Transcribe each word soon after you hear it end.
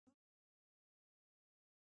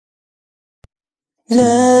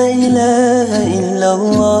La ilaha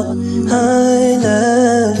illallah, I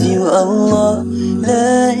love you Allah.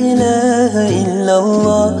 La ilaha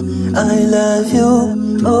illallah, I love you,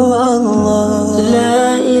 oh Allah.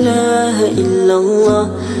 La ilaha illallah,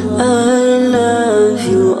 I love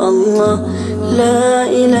you Allah. La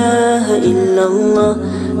ilaha illallah,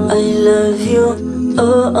 I love you,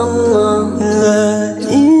 oh Allah. There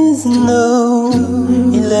is no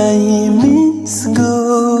Ilahi means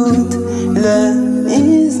good. There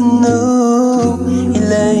is no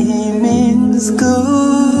Ilahi means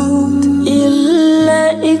good.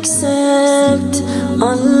 Illa except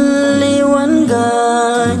only one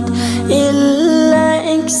God. Illa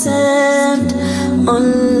except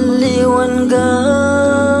only one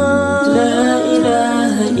God. La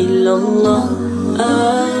ilaha illallah,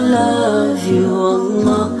 I love you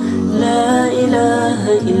Allah. La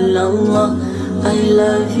ilaha illallah, I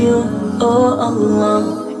love you, oh Allah.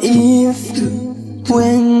 If,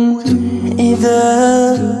 when, إذا,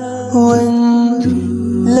 when,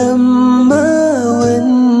 لما, when,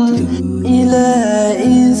 إلى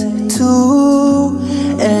is two,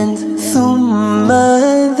 and ثم,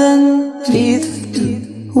 then, if,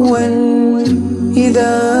 when,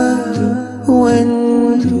 إذا, when,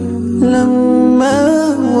 لما,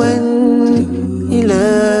 when,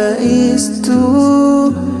 إلى is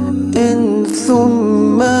two, and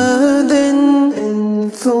ثم, then,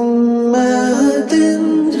 and ثم, then.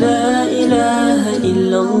 La ilaha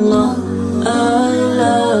illallah, I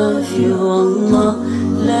love you Allah.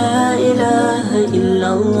 La ilaha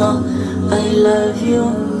illallah, I love you,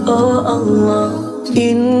 oh Allah.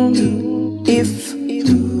 In, if,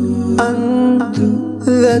 and,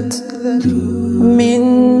 that, min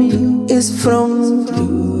is from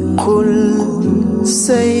قل,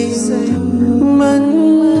 say, man,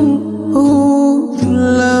 who,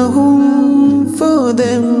 lahum, for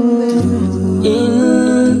them. In,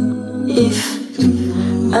 if,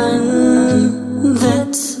 and,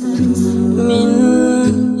 that, min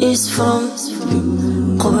is from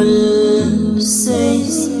قل, say,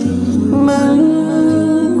 Man,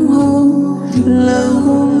 who,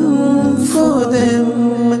 lahum, for them.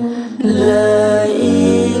 La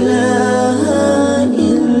ilaha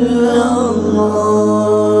illallah.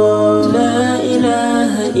 La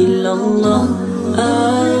ilaha illallah,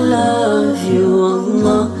 I love you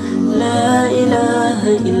Allah. La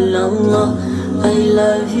ilaha illallah, I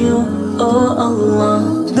love you, oh Allah.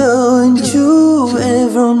 Don't you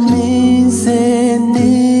ever miss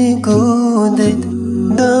any good deed.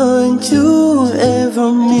 Don't you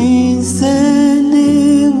ever miss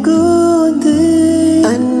any good deed.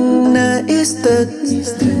 Anna is that,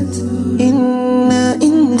 inna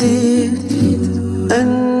indeed.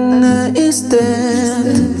 Anna is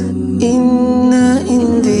that, inna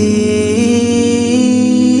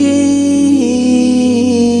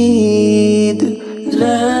indeed.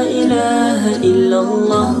 La ilaha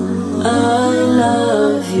illallah, I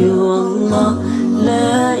love you Allah.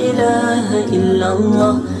 La ilaha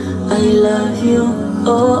illallah, I love you,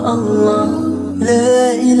 oh Allah.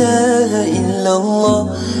 La ilaha illallah,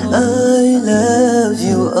 I love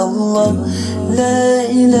you Allah. La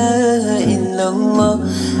ilaha illallah,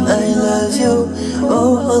 I love you,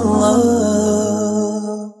 oh Allah.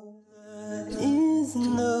 There is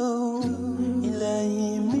no